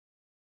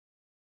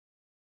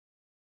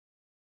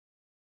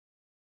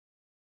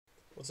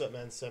What's up,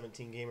 man?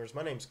 17 gamers.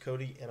 My name's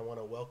Cody, and I want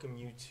to welcome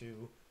you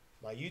to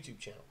my YouTube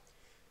channel.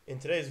 In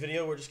today's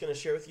video, we're just going to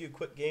share with you a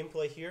quick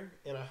gameplay here,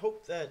 and I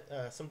hope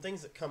that some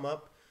things that come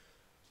up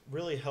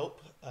really help.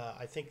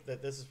 I think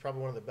that this is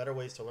probably one of the better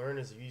ways to learn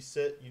is if you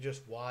sit, you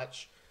just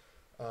watch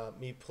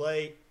me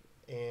play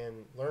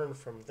and learn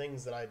from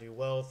things that I do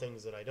well,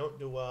 things that I don't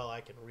do well.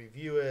 I can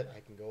review it, I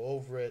can go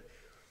over it.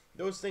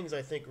 Those things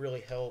I think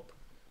really help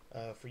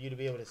for you to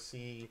be able to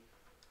see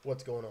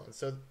what's going on.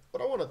 So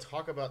what I want to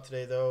talk about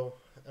today, though,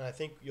 and I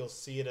think you'll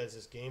see it as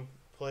this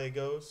gameplay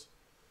goes,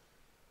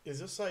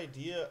 is this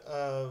idea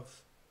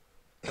of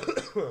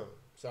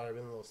sorry, I've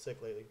been a little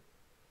sick lately.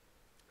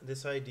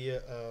 This idea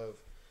of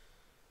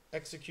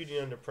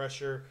executing under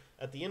pressure.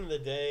 At the end of the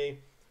day,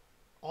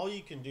 all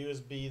you can do is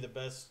be the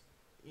best.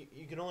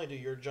 You can only do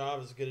your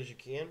job as good as you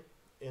can.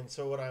 And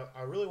so what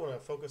I really want to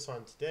focus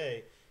on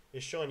today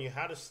is showing you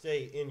how to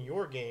stay in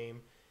your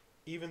game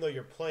even though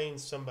you're playing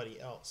somebody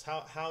else.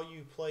 How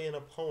you play an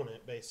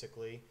opponent,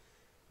 basically,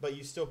 but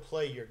you still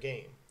play your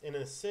game. And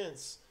in a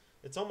sense,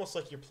 it's almost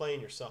like you're playing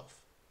yourself.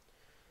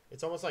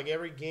 It's almost like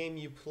every game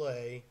you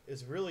play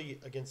is really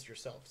against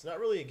yourself. It's not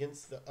really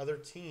against the other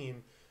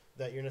team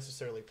that you're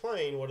necessarily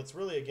playing. What it's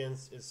really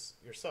against is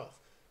yourself.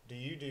 Do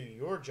you do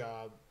your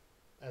job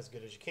as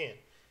good as you can?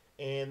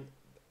 And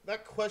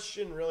that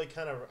question really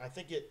kind of, I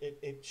think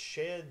it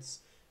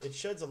sheds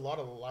a lot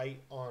of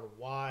light on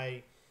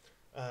why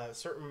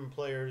certain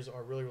players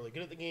are really, really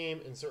good at the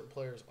game and certain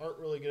players aren't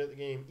really good at the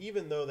game,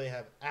 even though they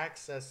have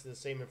access to the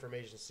same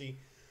information. See,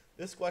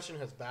 this question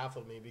has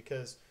baffled me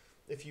because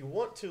if you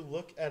want to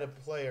look at a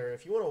player,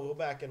 if you want to go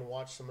back and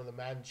watch some of the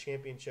Madden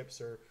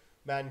Championships or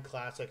Madden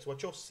Classics,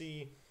 what you'll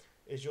see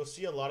is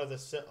a lot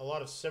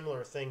of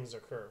similar things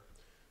occur.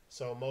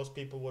 So most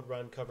people would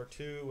run cover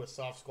 2 with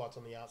soft squats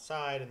on the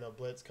outside, and they'll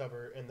blitz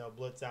cover and they'll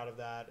blitz out of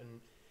that,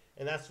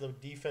 and that's the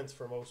defense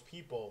for most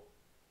people.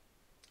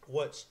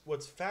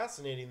 What's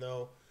fascinating,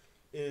 though,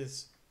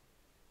 is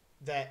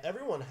that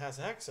everyone has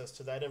access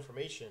to that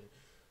information,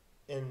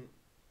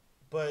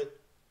 but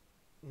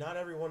not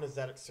everyone is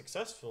that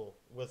successful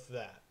with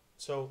that.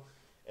 So,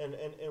 and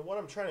what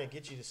I'm trying to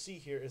get you to see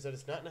here is that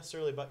it's not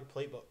necessarily about your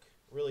playbook.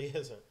 It really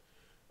isn't.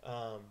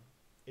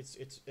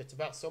 It's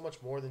about so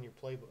much more than your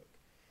playbook.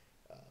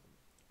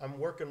 I'm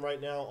working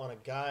right now on a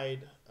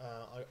guide,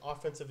 an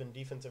offensive and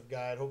defensive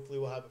guide. Hopefully,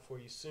 we'll have it for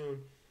you soon.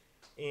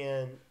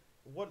 And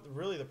what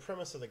really the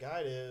premise of the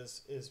guide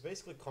is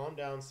basically calm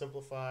down,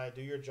 simplify,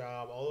 do your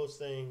job, all those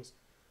things.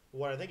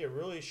 What I think it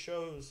really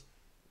shows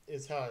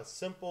is how a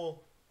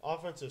simple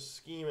offensive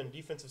scheme and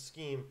defensive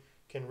scheme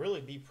can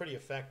really be pretty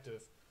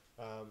effective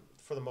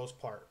for the most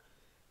part.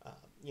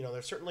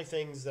 There's certainly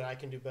things that I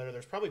can do better.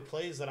 There's probably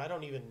plays that I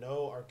don't even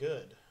know are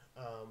good.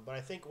 But I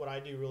think what I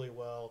do really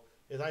well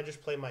is I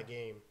just play my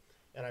game.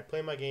 And I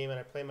play my game, and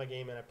I play my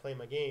game, and I play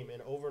my game,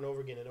 and over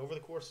again. And over the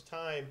course of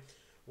time,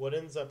 what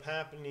ends up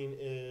happening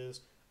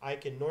is I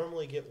can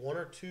normally get 1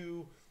 or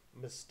 2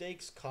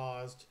 mistakes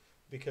caused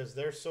because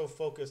they're so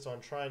focused on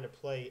trying to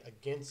play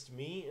against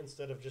me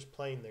instead of just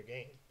playing their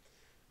game.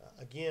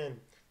 Again,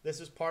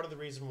 this is part of the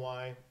reason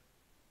why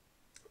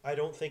I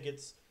don't think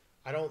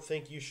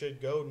you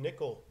should go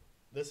nickel.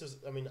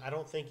 I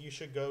don't think you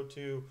should go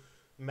to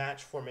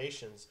match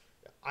formations.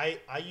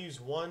 I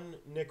use one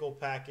nickel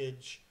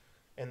package,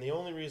 and the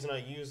only reason I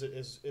use it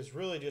is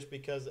really just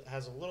because it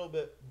has a little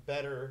bit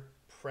better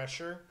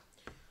pressure.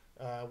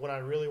 When I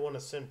really want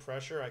to send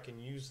pressure, I can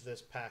use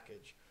this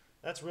package.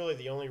 That's really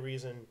the only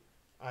reason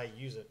I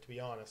use it, to be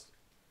honest.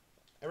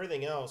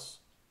 Everything else,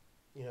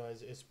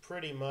 is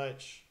pretty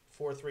much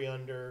 4-3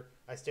 under.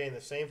 I stay in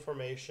the same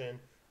formation.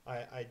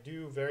 I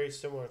do very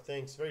similar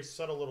things, very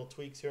subtle little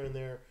tweaks here and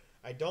there.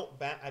 I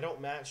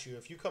don't match you.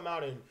 If you come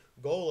out in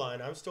goal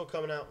line, I'm still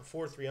coming out in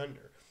 4-3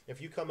 under. If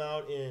you come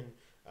out in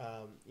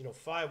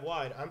 5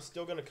 wide, I'm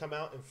still going to come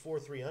out in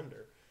 4-3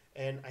 under.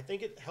 And I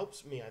think it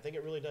helps me. I think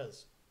it really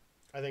does.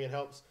 I think it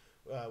helps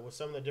with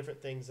some of the different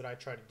things that I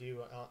try to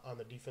do on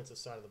the defensive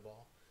side of the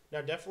ball.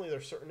 Now, definitely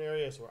there's certain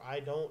areas where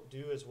I don't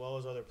do as well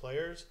as other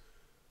players,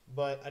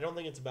 but I don't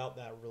think it's about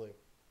that, really.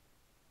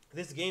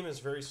 This game is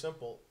very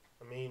simple.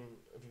 I mean,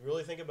 if you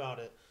really think about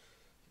it,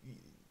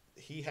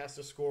 he has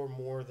to score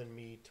more than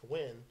me to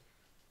win,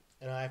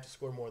 and I have to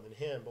score more than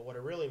him. But what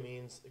it really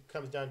means, it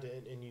comes down to,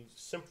 and you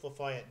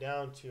simplify it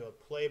down to a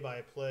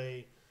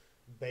play-by-play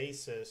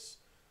basis.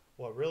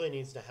 What really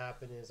needs to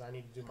happen is I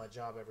need to do my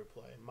job every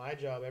play. My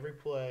job every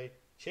play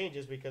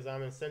changes because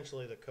I'm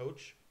essentially the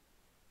coach.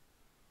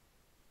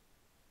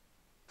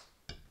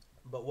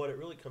 But what it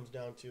really comes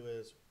down to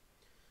is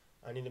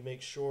I need to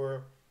make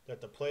sure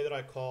that the play that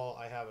I call,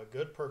 I have a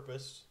good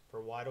purpose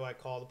for why do I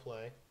call the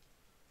play,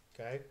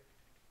 okay?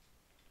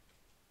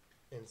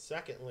 And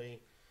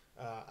secondly,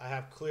 I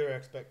have clear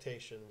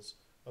expectations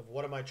of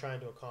what am I trying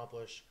to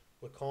accomplish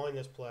with calling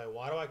this play.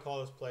 Why do I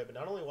call this play? But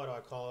not only why do I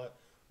call it,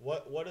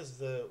 what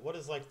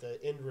is like the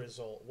end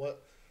result?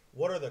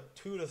 What are the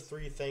 2 to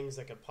 3 things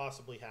that could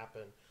possibly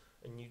happen?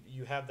 And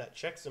you have that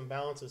checks and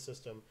balances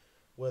system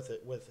with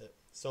it.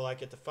 So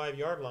like at the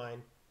 5-yard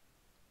line,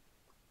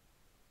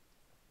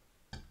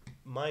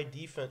 my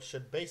defense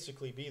should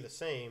basically be the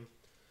same,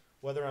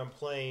 whether I'm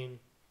playing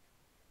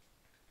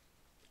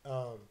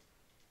um,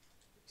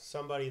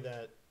 somebody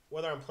that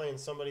whether I'm playing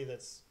somebody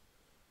that's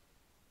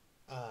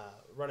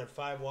running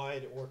 5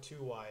 wide or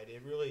 2 wide.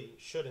 It really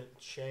shouldn't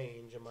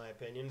change, in my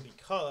opinion,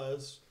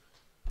 because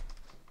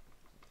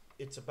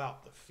it's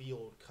about the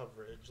field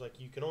coverage. Like,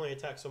 you can only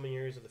attack so many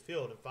areas of the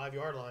field. In 5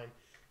 yard line,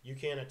 you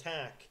can't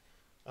attack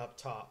up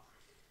top.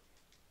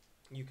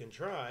 You can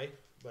try,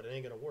 but it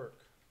ain't gonna work.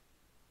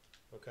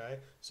 Okay,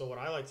 so what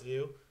I like to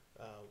do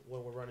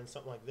when we're running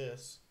something like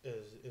this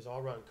is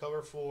I'll run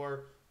cover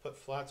 4, put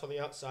flats on the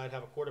outside,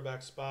 have a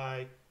quarterback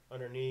spy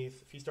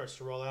underneath. If he starts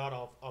to roll out,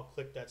 I'll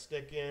click that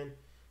stick in.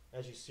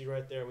 As you see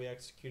right there, we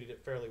executed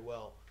it fairly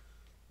well.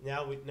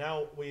 Now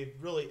we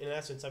really, in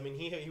essence, I mean,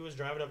 he was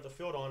driving up the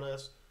field on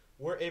us.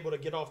 We're able to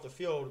get off the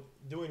field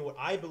doing what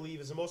I believe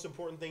is the most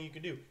important thing you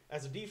can do.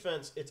 As a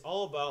defense, it's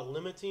all about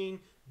limiting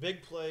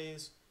big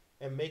plays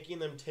and making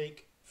them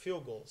take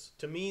field goals.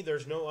 To me,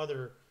 there's no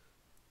other.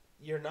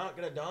 You're not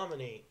going to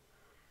dominate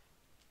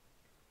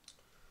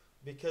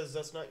because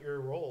that's not your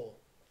role.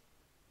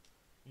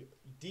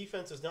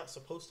 Defense is not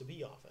supposed to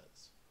be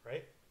offense,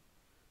 right?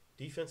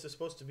 Defense is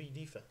supposed to be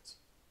defense.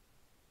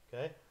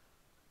 Okay?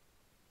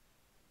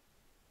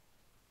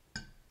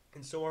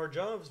 And so our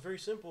job is very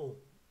simple.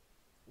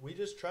 We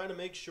just try to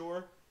make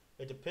sure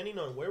that depending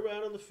on where we're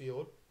at on the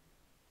field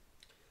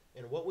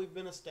and what we've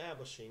been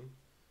establishing,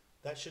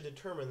 that should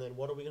determine then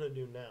what are we going to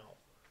do now.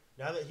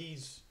 Now that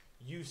he's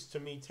used to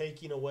me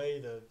taking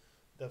away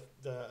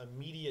the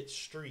immediate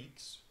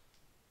streaks,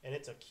 and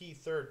it's a key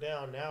 3rd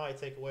down, now I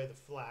take away the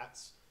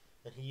flats,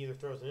 and he either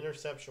throws an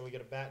interception, we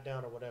get a bat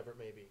down, or whatever it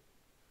may be.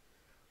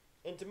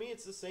 And to me,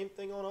 it's the same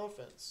thing on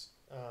offense.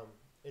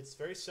 It's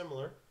very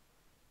similar,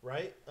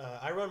 right?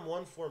 I run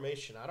one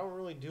formation. I don't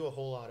really do a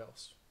whole lot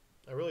else.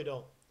 I really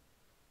don't.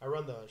 I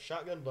run the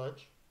shotgun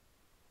bunch.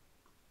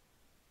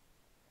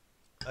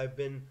 I've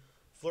been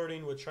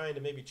flirting with trying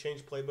to maybe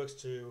change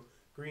playbooks to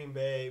Green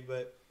Bay,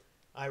 but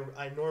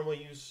I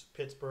normally use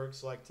Pittsburgh.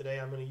 So like today,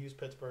 I'm going to use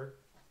Pittsburgh.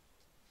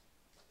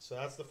 So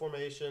that's the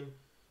formation.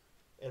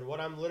 And what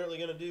I'm literally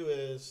going to do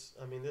is,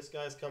 I mean, this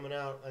guy's coming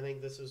out. I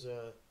think this is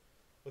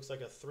looks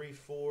like a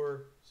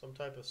 3-4, some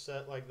type of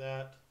set like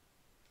that.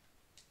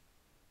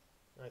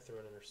 I threw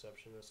an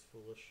interception. That's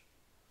foolish.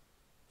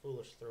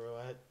 Foolish throw.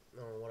 I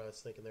don't know what I was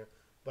thinking there.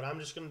 But I'm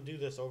just going to do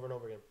this over and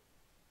over again.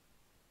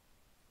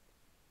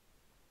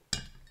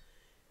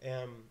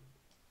 And,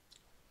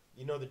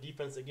 you know, the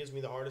defense that gives me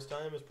the hardest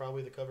time is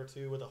probably the cover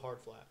 2 with a hard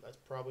flat. That's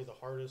probably the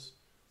hardest,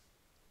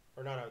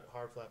 or not a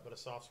hard flat, but a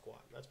soft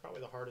squat. That's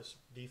probably the hardest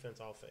defense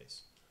I'll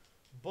face.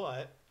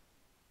 But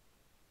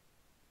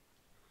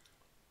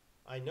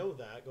I know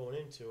that going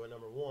into it,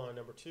 number one.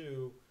 Number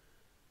two,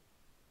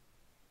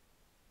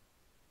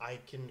 I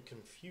can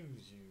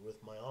confuse you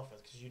with my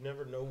offense because you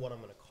never know what I'm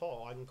going to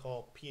call. I can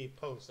call PA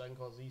post. I can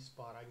call Z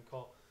spot. I can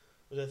call.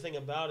 But the thing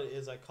about it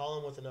is I call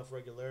them with enough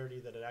regularity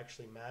that it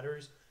actually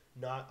matters.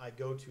 Not I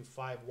go to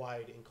 5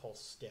 wide and call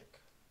stick.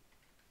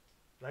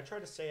 And I try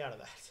to stay out of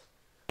that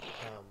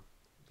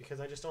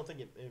because I just don't think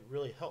it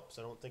really helps.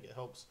 I don't think it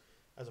helps.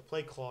 As a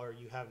play caller,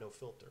 you have no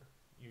filter.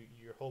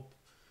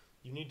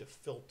 You need to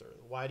filter.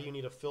 Why do you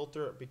need a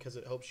filter? Because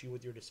it helps you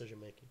with your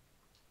decision making.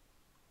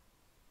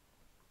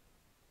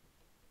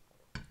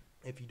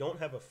 If you don't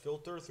have a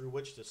filter through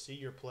which to see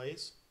your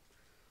plays,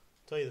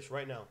 I'll tell you this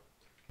right now.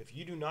 If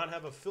you do not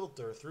have a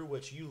filter through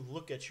which you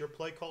look at your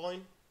play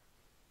calling,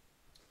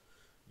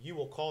 you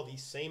will call the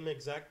same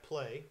exact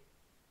play.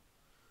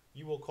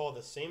 You will call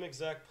the same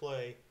exact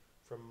play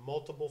from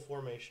multiple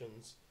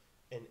formations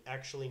and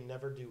actually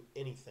never do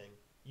anything.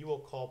 You will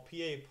call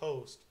PA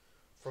post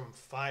from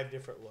 5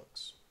 different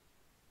looks.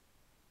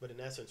 But in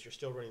essence, you're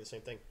still running the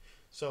same thing.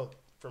 So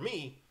for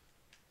me,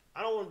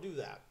 I don't want to do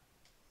that.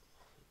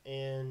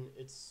 And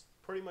it's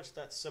pretty much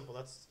that simple.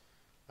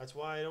 That's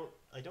why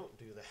I don't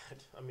do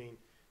that. I mean,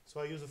 so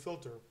I use a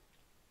filter,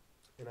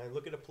 and I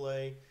look at a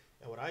play,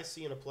 and what I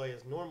see in a play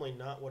is normally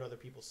not what other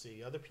people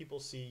see. Other people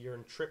see you're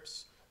in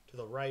trips to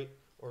the right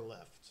or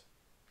left.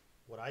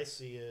 What I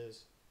see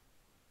is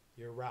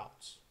your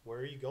routes. Where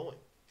are you going?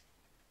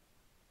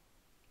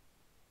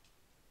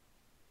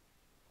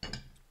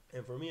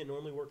 And for me, it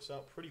normally works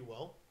out pretty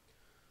well.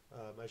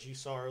 As you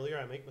saw earlier,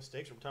 I make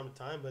mistakes from time to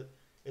time, but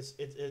it's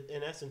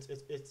in essence,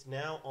 it's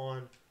now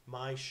on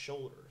my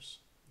shoulders.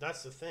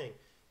 That's the thing.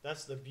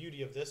 That's the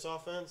beauty of this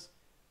offense,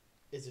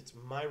 is it's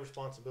my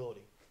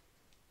responsibility.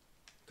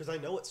 Because I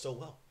know it so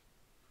well.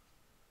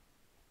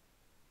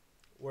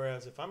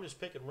 Whereas if I'm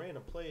just picking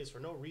random plays for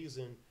no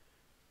reason,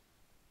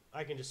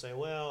 I can just say,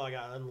 well, I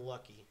got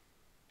unlucky.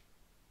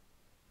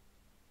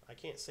 I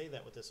can't say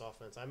that with this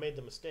offense. I made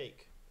the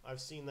mistake. I've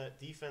seen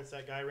that defense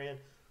that guy ran.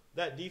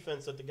 That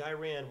defense that the guy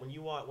ran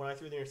when I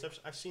threw the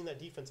interception, I've seen that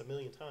defense a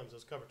million times. It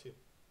was cover 2.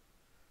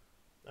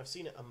 I've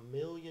seen it a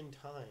million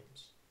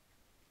times.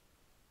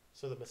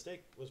 So the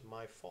mistake was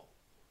my fault.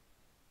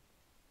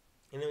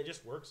 And it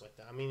just works like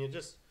that. I mean, it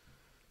just,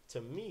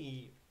 to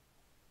me,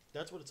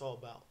 that's what it's all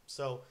about.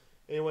 So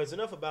Anyways,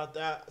 enough about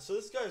that. So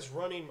this guy's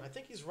running. I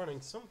think he's running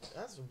some.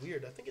 That's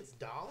weird. I think it's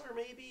dollar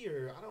maybe,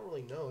 or I don't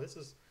really know. This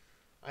is.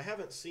 I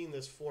haven't seen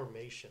this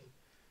formation.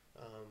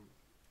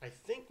 I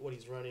think what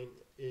he's running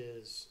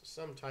is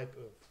some type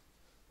of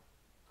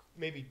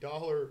maybe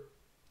dollar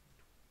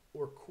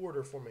or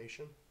quarter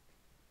formation.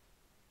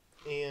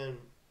 And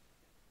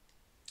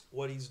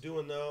what he's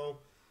doing though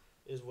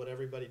is what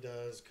everybody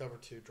does: cover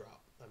two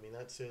drop. I mean,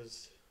 that's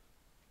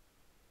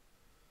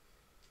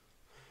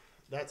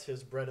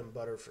his bread and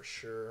butter for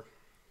sure.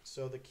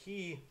 So the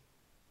key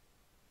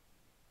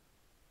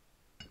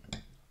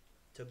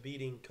to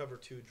beating cover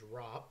two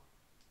drop,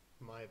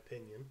 in my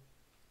opinion,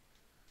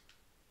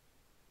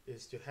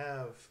 is to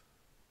have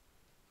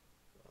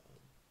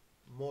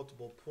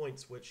multiple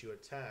points which you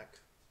attack.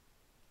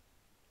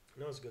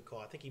 That was a good call.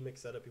 I think he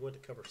mixed that up. He went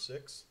to cover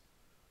 6.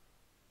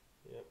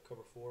 Yep,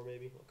 cover 4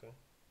 maybe. Okay.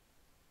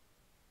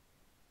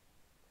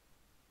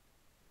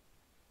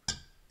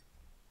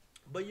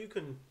 But you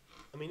can,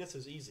 I mean, this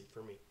is easy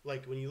for me.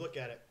 Like when you look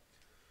at it.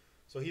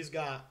 So he's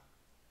got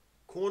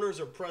corners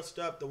are pressed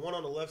up. The one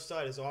on the left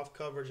side is off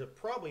coverage. It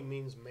probably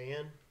means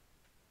man.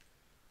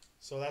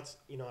 So that's,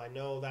 I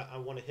know that I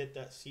want to hit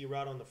that C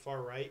route on the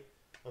far right.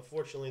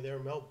 Unfortunately, there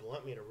Mel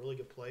Blunt made a really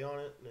good play on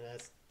it,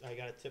 and I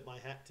got to tip my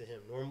hat to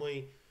him.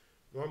 Normally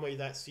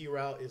that C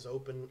route is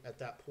open at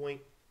that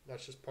point.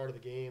 That's just part of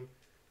the game.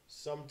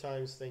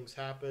 Sometimes things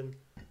happen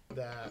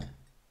that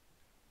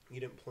you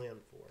didn't plan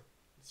for.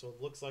 So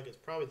it looks like it's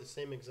probably the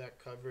same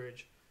exact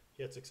coverage.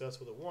 He had success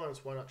with it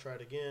once. Why not try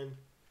it again?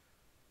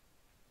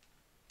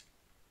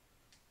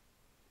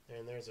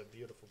 And there's a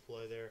beautiful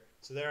play there.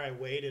 So there I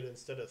waited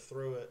instead of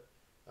threw it.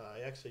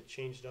 I actually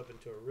changed up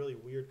into a really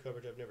weird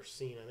coverage I've never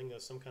seen. I think that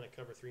was some kind of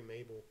cover 3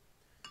 Mabel.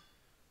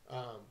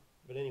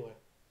 But anyway.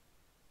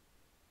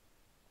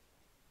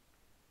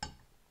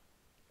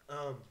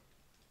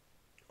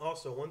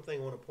 Also, one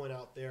thing I want to point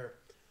out there,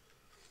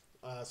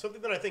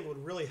 something that I think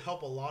would really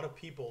help a lot of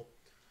people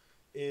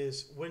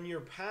is when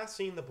you're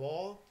passing the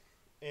ball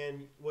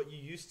and what you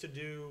used to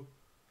do,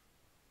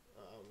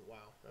 wow,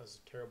 that was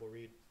a terrible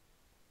read.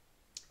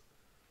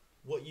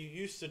 What you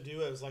used to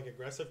do as like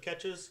aggressive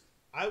catches,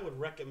 I would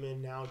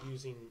recommend now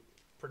using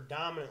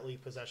predominantly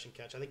possession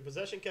catch. I think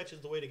possession catch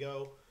is the way to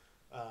go.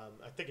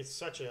 I think it's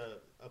such a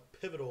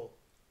pivotal,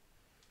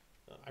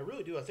 I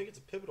really do. I think it's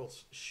a pivotal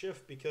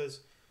shift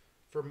because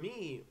for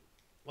me,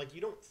 like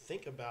you don't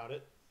think about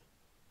it,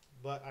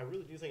 but I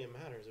really do think it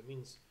matters. It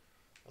means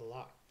a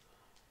lot.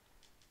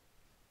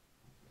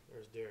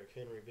 There's Derrick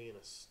Henry being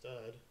a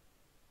stud.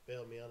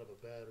 Bailed me out of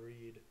a bad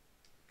read.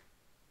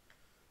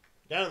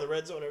 Down in the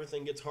red zone,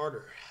 everything gets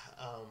harder.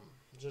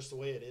 Just the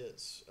way it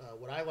is.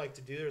 What I like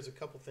to do, there's a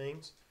couple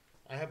things.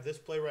 I have this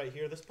play right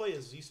here. This play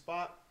is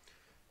Z-spot,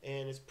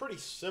 and it's pretty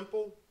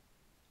simple.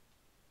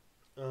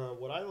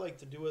 What I like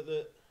to do with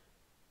it,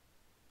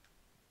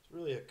 it's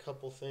really a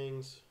couple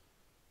things.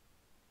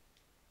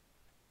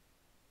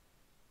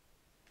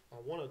 I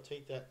want to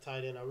take that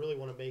tight end. I really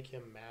want to make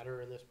him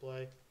matter in this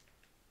play.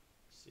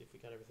 Let's see if we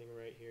got everything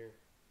right here.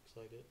 Looks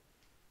like it.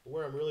 But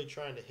where I'm really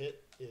trying to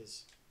hit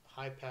is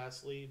high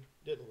pass lead.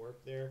 Didn't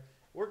work there.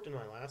 Worked in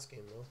my last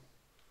game though.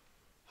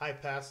 High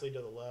pass lead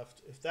to the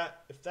left. If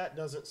that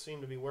doesn't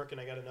seem to be working,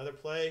 I got another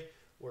play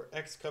where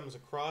X comes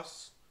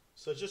across.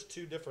 So it's just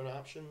two different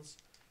options.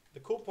 The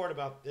cool part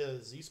about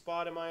the Z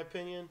spot, in my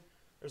opinion,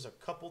 there's a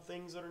couple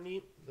things that are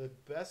neat. The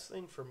best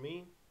thing for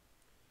me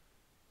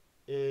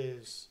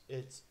is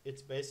it's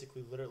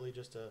basically literally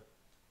just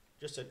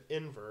an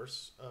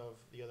inverse of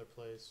the other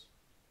plays.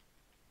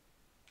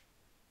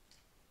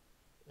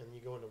 And you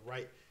go into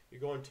right.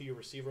 You're going to your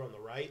receiver on the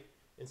right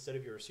instead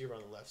of your receiver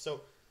on the left.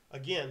 So,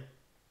 again,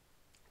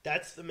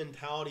 that's the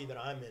mentality that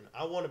I'm in.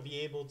 I want to be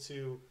able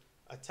to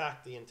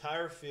attack the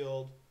entire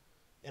field,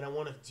 and I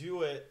want to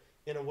do it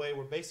in a way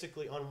where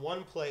basically on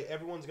one play,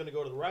 everyone's going to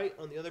go to the right.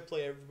 On the other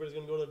play, everybody's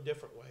going to go to a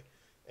different way.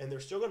 And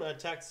they're still going to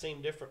attack the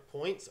same different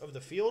points of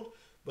the field,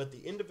 but the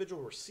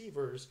individual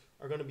receivers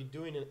are going to be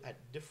doing it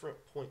at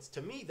different points.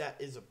 To me, that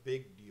is a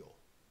big deal.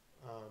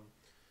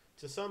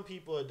 To some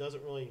people, it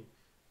doesn't really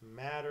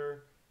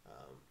matter.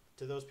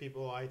 To those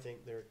people, I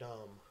think they're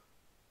dumb.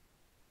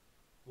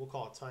 We'll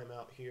call a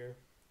timeout here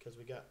because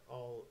we got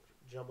all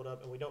jumbled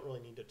up, and we don't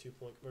really need a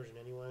 2-point conversion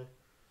anyway.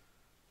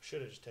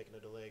 Should have just taken a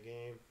delay of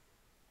game.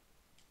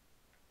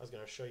 I was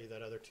going to show you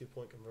that other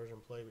 2-point conversion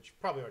play, but you've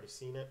probably already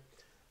seen it.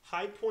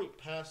 High point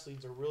pass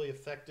leads are really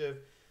effective,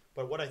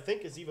 but what I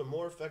think is even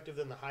more effective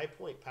than the high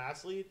point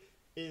pass lead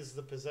is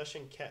the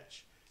possession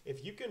catch.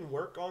 If you can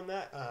work on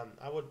that,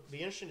 I would be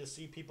interested to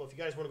see people, if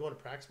you guys want to go into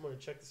practice mode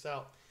and check this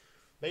out,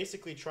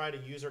 basically try to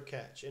use or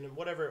catch, and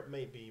whatever it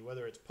may be,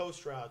 whether it's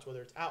post routes,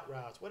 whether it's out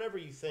routes, whatever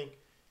you think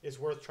is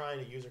worth trying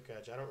to use or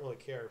catch. I don't really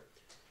care.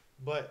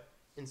 But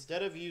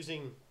instead of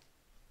using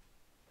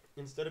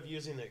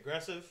the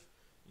aggressive,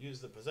 use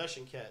the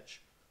possession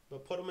catch,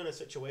 but put them in a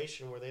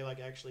situation where they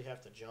like actually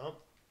have to jump.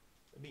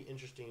 It'd be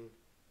interesting.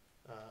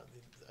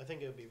 I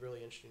think it would be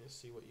really interesting to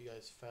see what you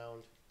guys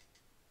found.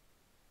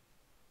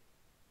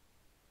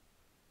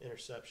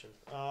 Interception.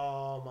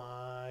 Oh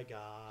my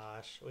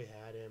gosh, we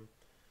had him.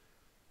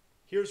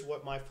 Here's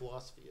what my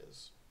philosophy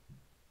is.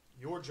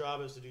 Your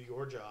job is to do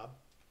your job.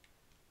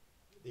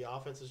 The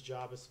offense's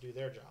job is to do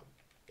their job.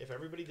 If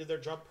everybody did their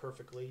job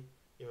perfectly,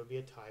 it would be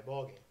a tie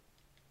ball game.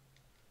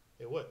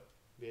 It would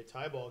be a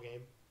tie ball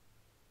game.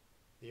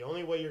 The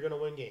only way you're going to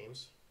win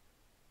games.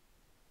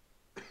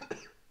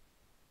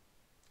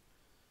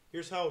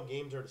 Here's how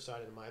games are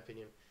decided, in my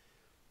opinion.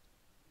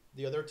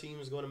 The other team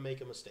is going to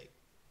make a mistake.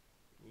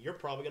 You're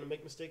probably going to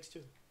make mistakes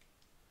too.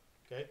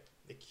 Okay?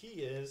 The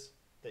key is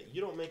that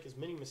you don't make as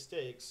many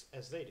mistakes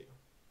as they do.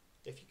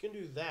 If you can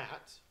do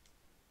that,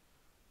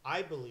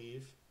 I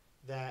believe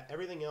that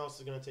everything else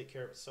is going to take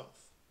care of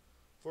itself.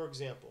 For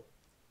example,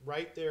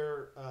 right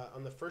there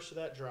on the first of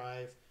that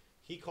drive,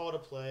 he called a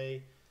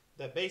play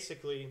that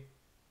basically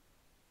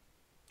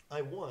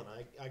I won.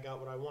 I got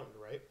what I wanted,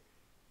 right?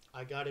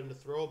 I got him to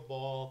throw a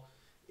ball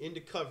into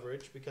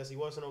coverage because he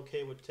wasn't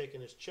okay with taking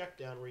his check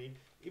down read,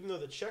 even though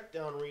the check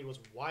down read was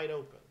wide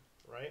open,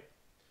 right?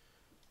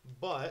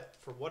 But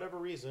for whatever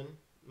reason,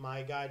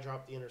 my guy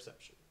dropped the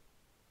interception.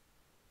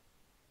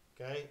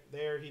 Okay,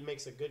 there he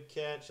makes a good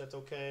catch. That's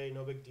okay,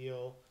 no big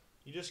deal.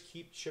 You just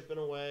keep chipping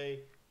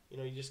away. You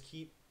know, you just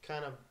keep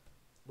kind of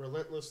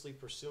relentlessly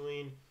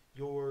pursuing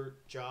your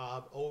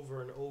job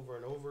over and over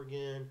and over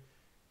again,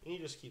 and you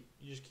just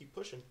keep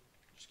pushing,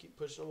 just keep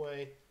pushing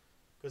away,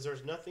 because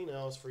there's nothing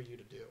else for you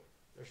to do.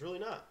 There's really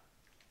not.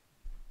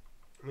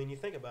 I mean, you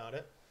think about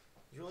it.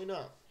 There's really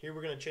not. Here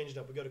we're going to change it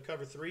up. We go to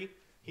cover 3.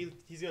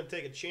 He's going to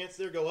take a chance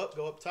there, go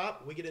up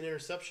top. We get an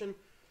interception.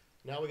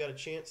 Now we got a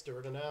chance to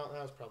run it out.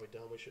 That was probably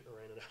dumb. We shouldn't have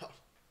ran it out.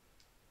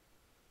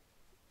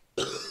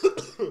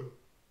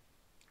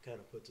 Kind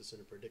of puts us in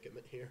a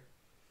predicament here.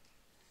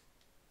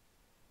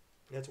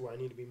 That's where I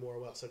need to be more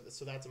well. So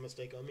that's a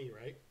mistake on me,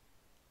 right?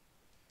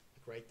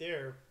 Like right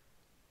there,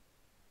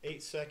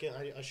 8 second.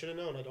 I should have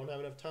known. I don't have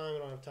enough time. I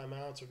don't have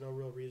timeouts. There's no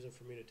real reason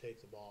for me to take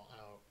the ball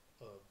out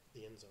of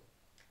the end zone.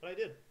 But I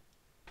did.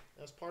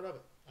 That's part of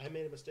it. I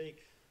made a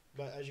mistake.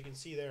 But as you can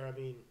see there, I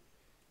mean,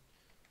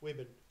 we've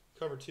been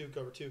cover two.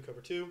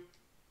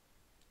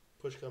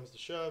 Push comes to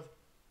shove.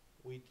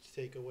 We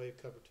take away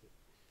cover 2.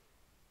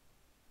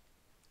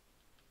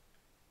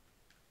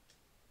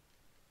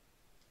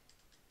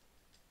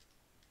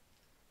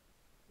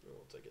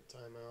 We'll take a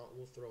timeout.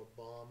 We'll throw a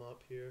bomb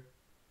up here.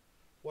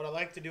 What I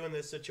like to do in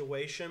this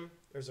situation,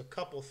 there's a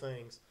couple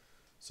things.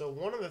 So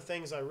one of the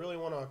things I really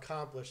want to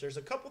accomplish, there's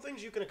a couple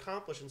things you can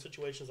accomplish in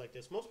situations like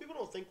this. Most people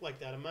don't think like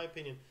that, in my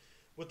opinion.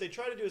 What they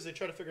try to do is they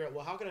try to figure out,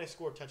 well, how can I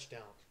score a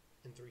touchdown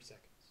in 3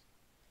 seconds?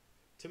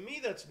 To me,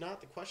 that's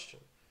not the question.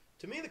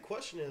 To me, the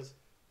question is,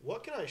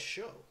 what can I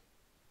show?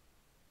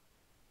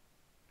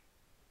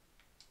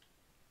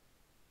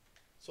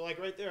 So like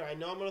right there, I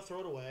know I'm going to throw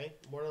it away,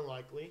 more than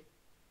likely.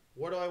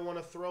 Where do I want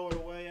to throw it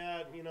away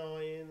at? You know,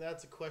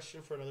 that's a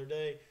question for another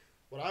day.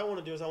 What I want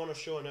to do is I want to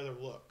show another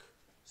look.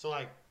 So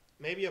like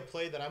maybe a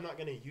play that I'm not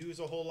going to use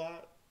a whole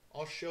lot,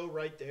 I'll show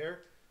right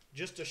there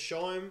just to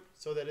show him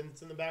so that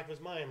it's in the back of his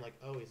mind, like,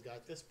 oh, he's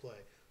got this play.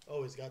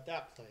 Oh, he's got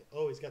that play.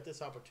 Oh, he's got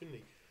this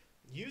opportunity.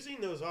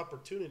 Using those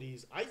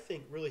opportunities, I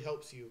think, really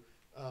helps you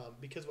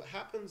because what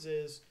happens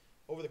is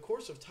over the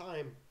course of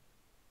time,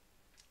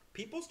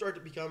 people start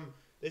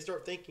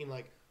thinking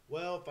like,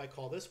 well, if I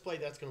call this play,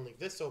 that's going to leave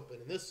this open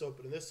and this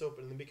open and this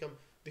open, and then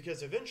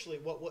because eventually,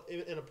 what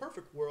in a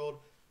perfect world,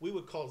 we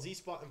would call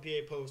Z-spot and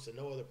PA post and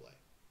no other play.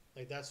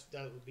 Like that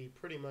would be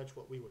pretty much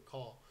what we would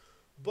call.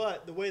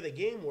 But the way the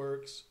game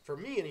works, for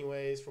me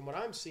anyways, from what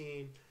I'm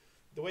seeing,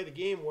 the way the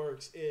game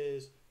works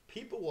is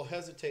people will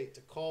hesitate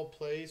to call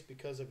plays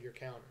because of your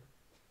counter.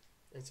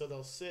 And so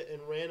they'll sit in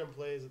random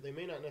plays that they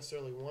may not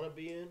necessarily want to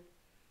be in,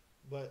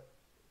 but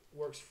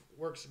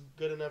works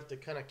good enough to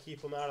kind of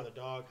keep them out of the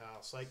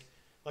doghouse.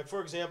 Like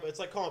for example, it's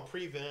like calling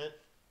prevent.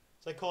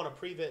 It's like calling a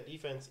prevent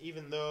defense,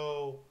 even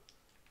though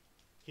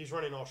he's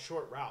running all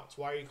short routes.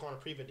 Why are you calling a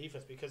prevent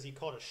defense? Because he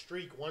called a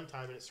streak one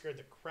time and it scared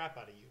the crap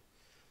out of you.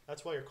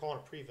 That's why you're calling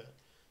a prevent.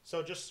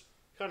 So just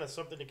kind of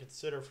something to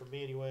consider for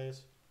me,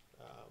 anyways.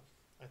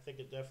 I think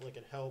it definitely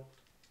can help.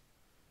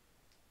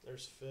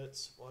 There's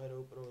Fitz wide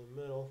open over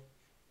the middle.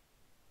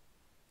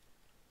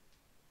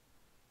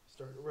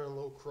 Starting to run a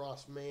little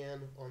cross man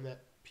on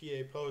that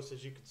PA post,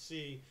 as you can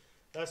see.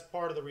 That's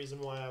part of the reason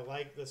why I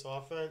like this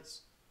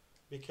offense,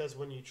 because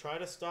when you try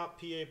to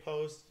stop PA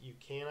post, you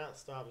cannot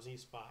stop Z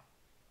spot.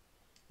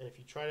 And if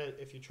you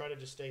try to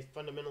just stay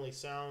fundamentally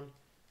sound,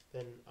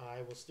 then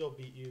I will still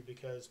beat you,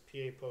 because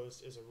PA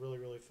post is a really,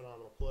 really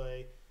phenomenal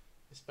play,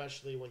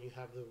 especially when you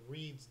have the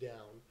reads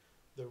down.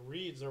 The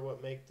reads are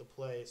what make the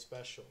play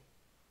special.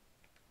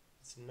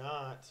 It's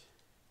not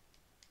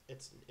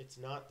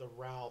the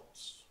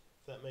routes,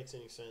 if that makes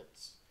any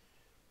sense.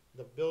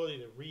 The ability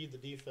to read the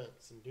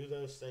defense and do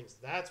those things,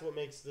 that's what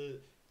makes the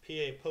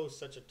PA post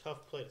such a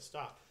tough play to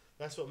stop.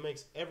 That's what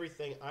makes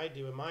everything I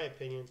do, in my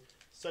opinion,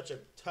 such a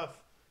tough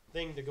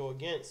thing to go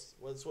against.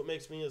 It's what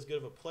makes me as good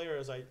of a player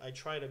as I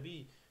try to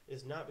be,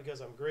 is not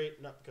because I'm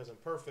great, not because I'm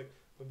perfect,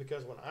 but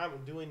because when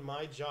I'm doing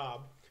my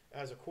job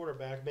as a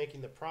quarterback,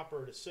 making the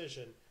proper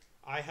decision,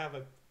 I have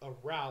a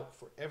route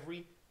for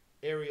every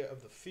area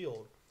of the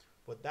field.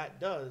 What that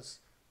does,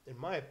 in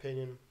my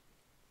opinion,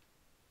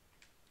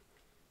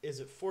 is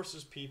it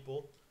forces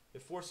people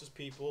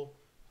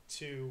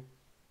to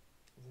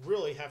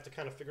really have to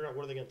kind of figure out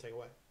what are they going to take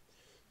away.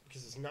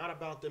 Because it's not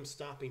about them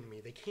stopping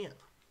me. They can't.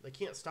 They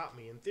can't stop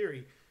me. In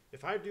theory,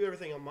 if I do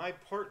everything on my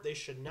part, they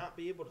should not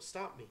be able to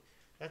stop me.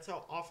 That's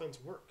how offense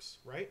works,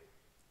 right?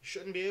 You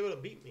shouldn't be able to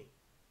beat me.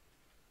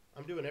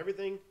 I'm doing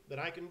everything that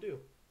I can do.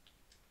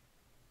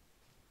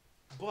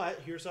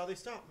 But here's how they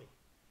stop me.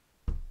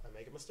 I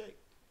make a mistake.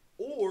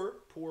 Or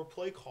poor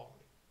play calling.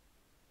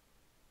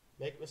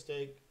 Make a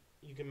mistake.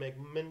 You can make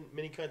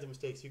many kinds of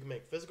mistakes. You can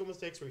make physical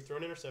mistakes where you throw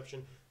an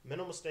interception,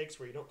 mental mistakes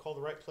where you don't call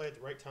the right play at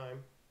the right time,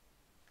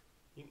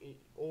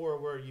 or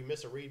where you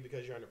miss a read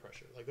because you're under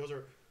pressure. Like, those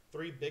are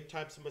three big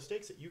types of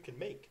mistakes that you can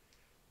make.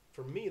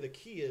 For me, the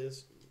key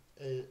is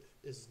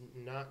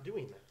not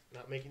doing that,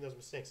 not making those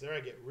mistakes. There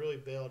I get really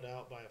bailed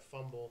out by a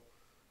fumble,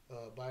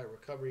 by a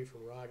recovery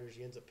from Rodgers.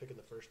 He ends up picking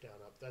the first down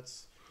up.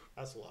 That's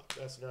luck.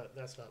 That's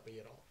not me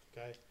at all.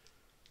 Okay.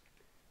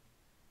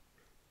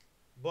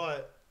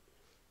 But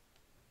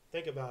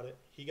think about it.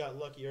 He got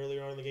lucky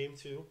earlier on in the game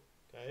too.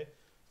 Okay,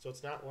 so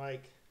it's not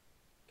like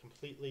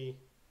completely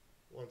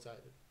one-sided.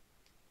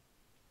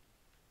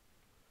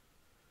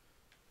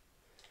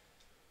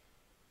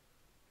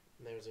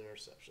 And there's an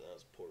interception. That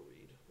was a poor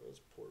read.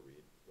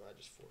 I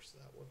just forced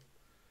that one.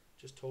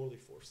 Just totally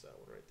forced that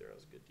one right there. That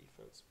was a good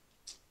defense.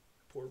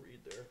 Poor read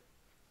there.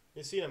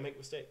 You see, I make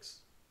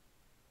mistakes.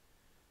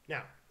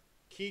 Now,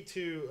 key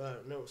to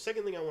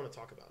second thing I want to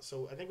talk about.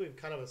 So I think we've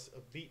kind of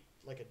beat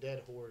like a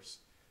dead horse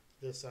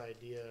this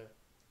idea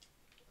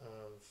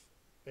of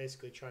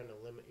basically trying to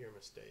limit your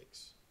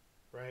mistakes,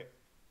 right?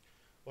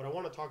 What I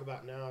want to talk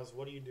about now is,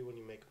 what do you do when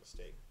you make a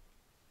mistake?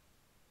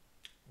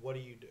 What do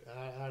you do?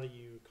 How do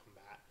you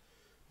combat?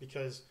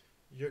 Because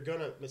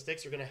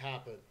mistakes are gonna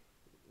happen.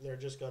 They're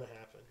just gonna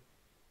happen.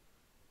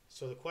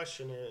 So the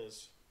question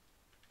is,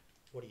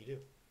 what do you do?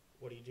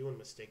 What do you do when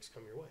mistakes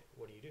come your way?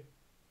 What do you do?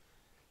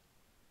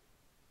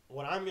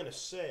 What I'm gonna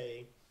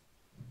say,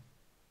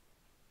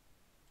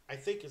 I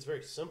think it's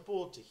very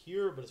simple to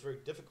hear, but it's very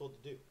difficult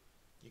to do.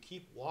 You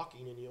keep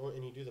walking and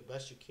you do the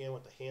best you can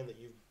with the hand that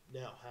you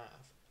now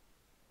have,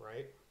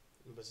 right?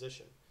 In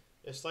position.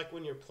 It's like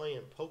when you're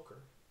playing poker.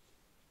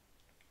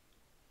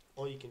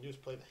 All you can do is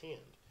play the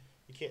hand.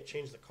 You can't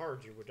change the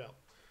cards you were dealt.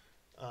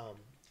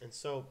 And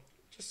so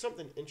just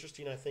something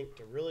interesting, I think,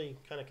 to really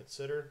kind of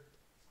consider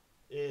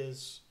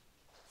is,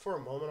 for a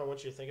moment, I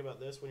want you to think about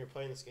this when you're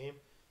playing this game.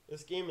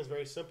 This game is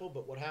very simple,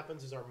 but what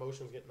happens is our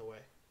emotions get in the way.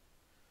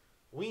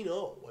 We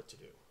know what to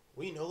do.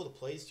 We know the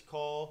plays to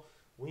call.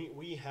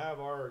 We have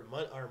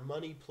our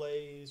money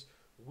plays.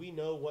 We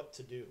know what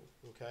to do,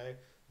 okay?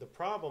 The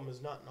problem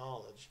is not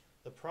knowledge.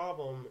 The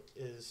problem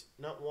is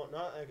I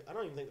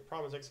don't even think the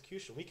problem is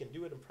execution. We can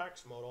do it in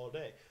practice mode all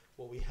day.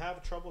 What we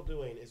have trouble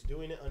doing is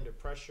doing it under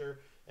pressure,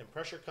 and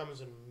pressure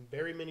comes in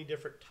very many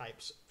different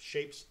types,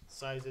 shapes,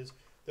 sizes.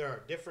 There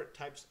are different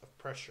types of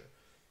pressure.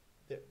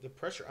 The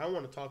pressure I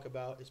want to talk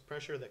about is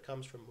pressure that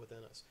comes from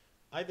within us.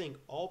 I think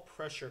all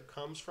pressure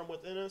comes from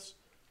within us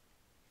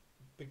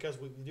because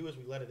what we do is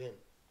we let it in.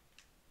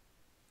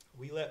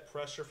 We let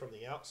pressure from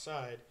the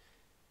outside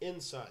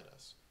inside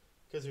us.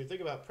 Because if you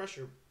think about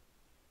pressure,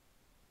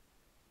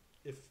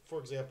 for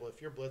example,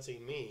 if you're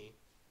blitzing me,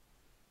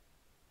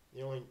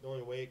 the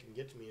only way it can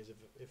get to me is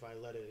if I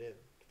let it in,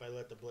 if I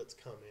let the blitz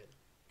come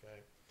in. Okay.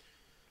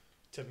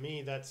 To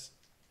me, that's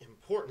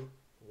important.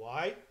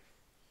 Why?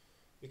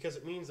 Because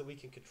it means that we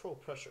can control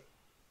pressure.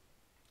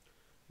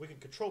 We can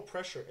control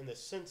pressure in the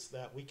sense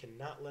that we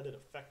cannot let it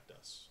affect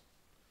us.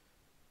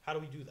 How do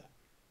we do that?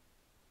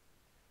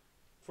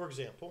 For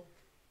example,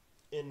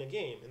 in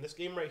this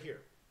game right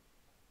here,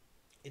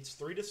 it's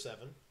 3-7.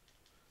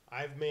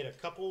 I've made a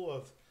couple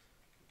of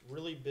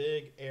really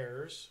big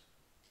errors,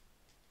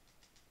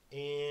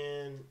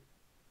 and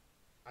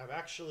I'm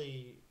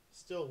actually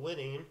still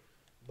winning,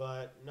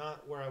 but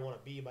not where I want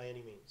to be by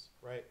any means,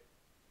 right?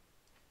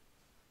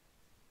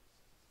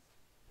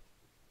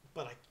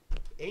 But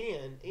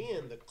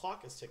and the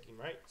clock is ticking,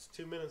 right? It's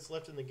 2 minutes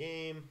left in the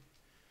game.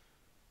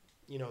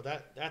 You know,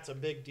 that's a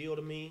big deal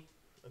to me.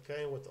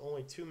 Okay, with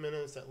only 2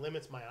 minutes, that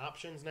limits my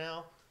options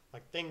now.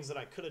 Like, things that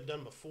I could have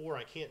done before,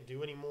 I can't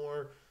do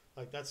anymore.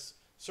 Like, that's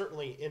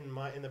certainly in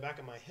the back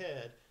of my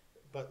head.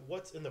 But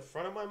what's in the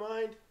front of my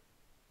mind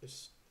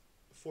is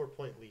a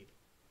 4-point lead.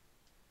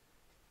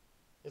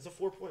 It's a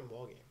 4-point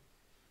ball game.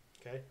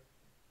 Okay.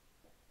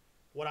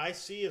 What I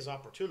see is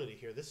opportunity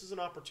here. This is an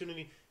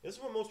opportunity. This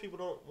is what most people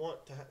don't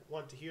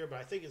want to hear, but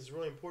I think it's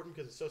really important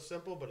because it's so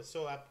simple, but it's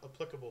so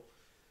applicable.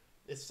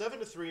 It's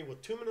 7-3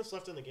 with 2 minutes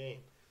left in the game.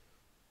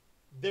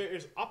 There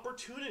is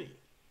opportunity.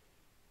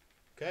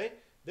 Okay?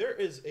 There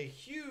is a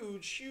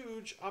huge,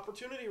 huge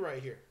opportunity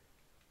right here.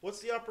 What's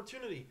the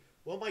opportunity?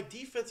 Well, my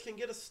defense can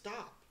get a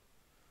stop.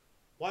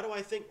 Why do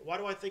I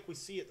think we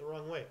see it the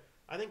wrong way?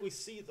 I think we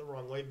see it the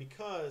wrong way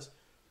because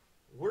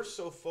we're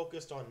so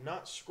focused on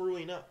not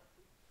screwing up.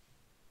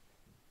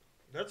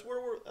 That's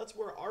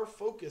where our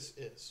focus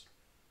is.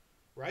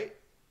 right?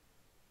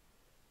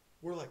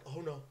 We're like,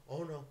 oh no,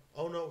 oh no,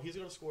 oh no, he's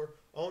going to score.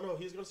 Oh no,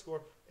 he's going to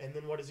score. And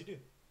then what does he do?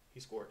 He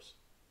scores,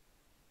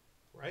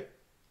 right?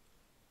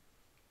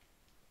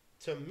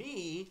 To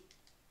me,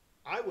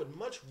 I would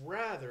much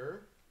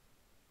rather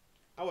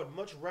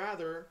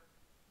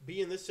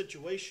be in this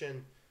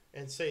situation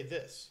and say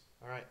this.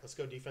 All right, let's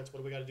go defense. What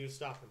do we got to do to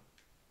stop him?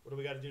 What do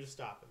we got to do to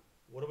stop him?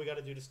 What do we got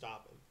to do to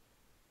stop him?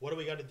 What do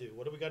we got to do?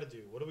 What do we got to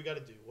do? What do we got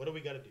to do? What do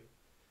we got to do?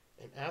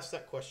 And ask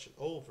that question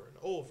over and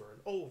over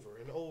and over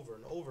and over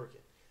and over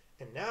again.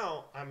 And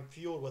now I'm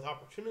fueled with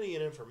opportunity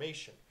and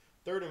information.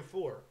 3rd and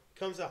 4,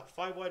 comes out,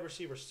 5 wide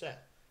receiver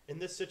set. In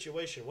this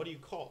situation, what do you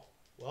call?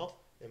 Well,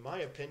 in my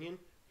opinion,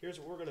 here's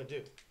what we're going to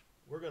do.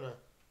 We're going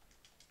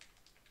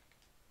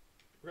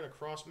to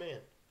cross man.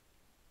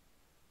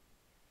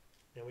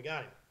 And we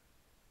got him.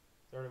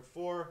 3rd and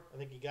 4, I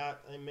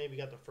maybe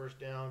got the first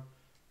down.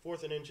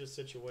 4th and inches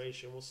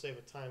situation. We'll save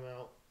a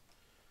timeout.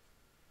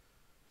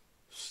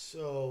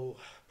 So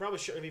probably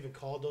shouldn't have even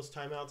called those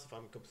timeouts if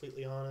I'm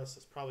completely honest.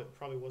 It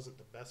probably wasn't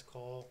the best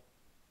call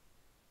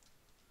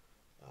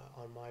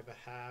on my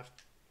behalf.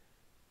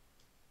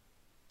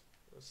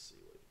 Let's see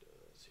what he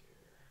does here.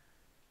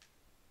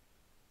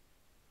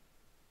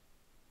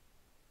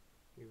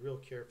 Be real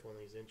careful in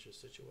these inches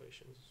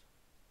situations.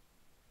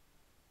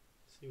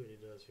 See what he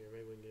does here.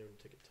 Maybe we can get him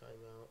to take a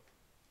timeout.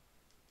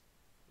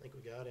 I think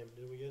we got him.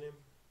 Did we get him?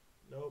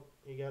 Nope.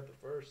 He got the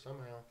first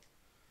somehow.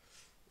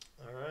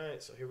 All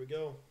right, so here we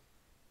go.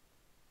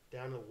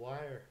 Down to the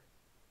wire.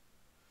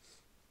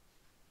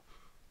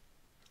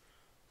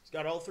 He's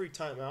got all 3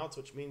 timeouts,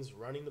 which means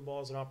running the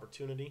ball is an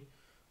opportunity.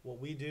 What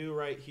we do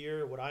right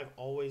here, what I've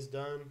always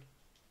done,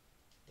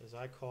 is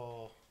I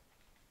call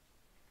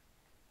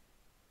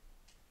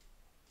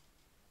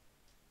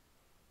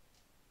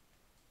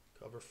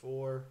cover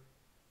 4.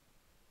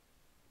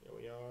 There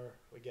we are.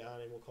 We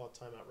got him. We'll call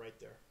timeout right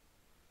there.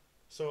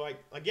 So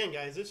again,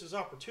 guys, this is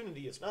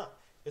opportunity. It's not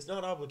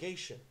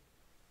obligation.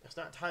 It's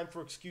not time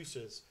for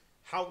excuses.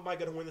 How am I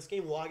going to win this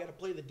game? Well, I got to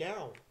play the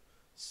down.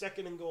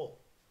 2nd and goal.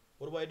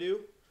 What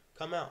do?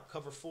 Come out.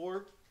 Cover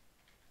 4.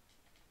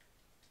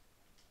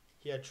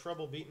 He had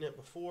trouble beating it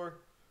before.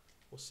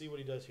 We'll see what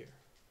he does here.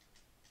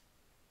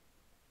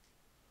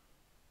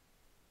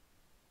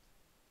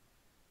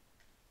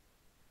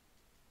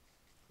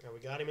 Now we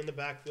got him in the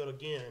backfield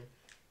again.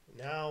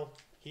 Now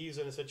he's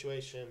in a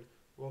situation.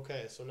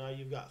 Okay, so now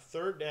you've got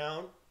 3rd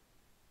down.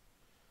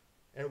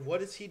 And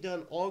what has he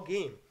done all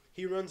game?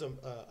 He runs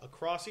a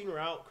crossing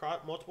route,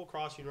 multiple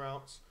crossing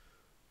routes.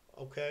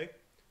 Okay,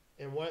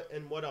 and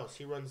what else?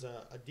 He runs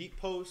a deep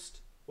post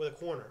with a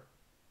corner.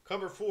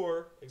 Cover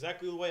 4,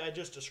 exactly the way I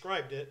just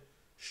described it,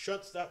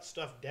 shuts that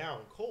stuff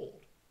down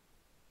cold.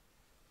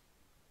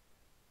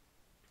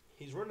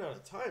 He's running out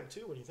of time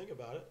too when you think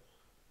about it.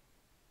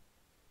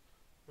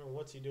 I don't know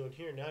what's he doing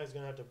here. Now he's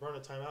going to have to burn a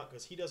timeout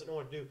because he doesn't know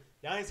what to do.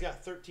 Now he's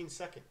got 13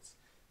 seconds.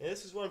 And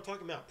this is what I'm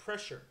talking about,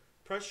 pressure.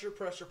 Pressure,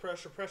 pressure,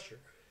 pressure, pressure.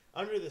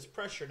 Under this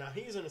pressure, now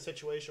he's in a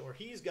situation where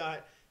he's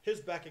got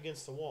his back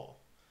against the wall.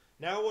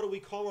 Now what do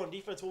we call on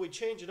defense? Well, we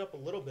change it up a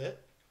little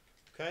bit.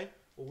 Okay?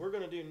 What we're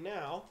going to do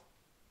now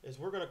is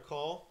we're going to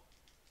call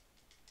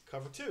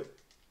cover 2.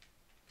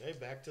 Okay,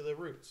 back to the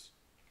roots.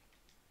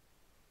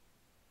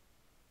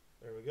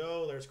 There we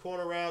go. There's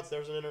corner routes.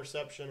 There's an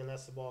interception, and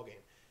that's the ball game.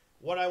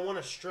 What I want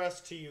to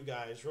stress to you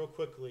guys real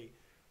quickly,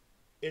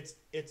 it's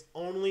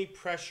only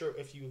pressure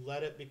if you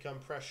let it become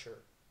pressure.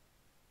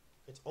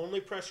 It's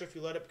only pressure if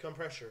you let it become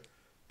pressure.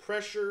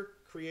 Pressure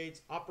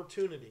creates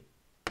opportunity.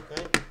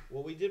 Okay?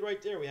 What we did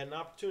right there, we had an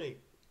opportunity.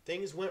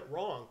 Things went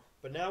wrong,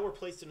 but now we're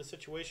placed in a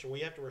situation where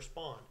you have to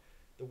respond.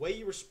 The way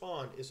you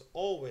respond is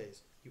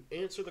always you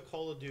answer the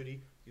call of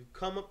duty, you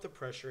come up the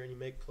pressure, and you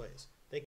make plays.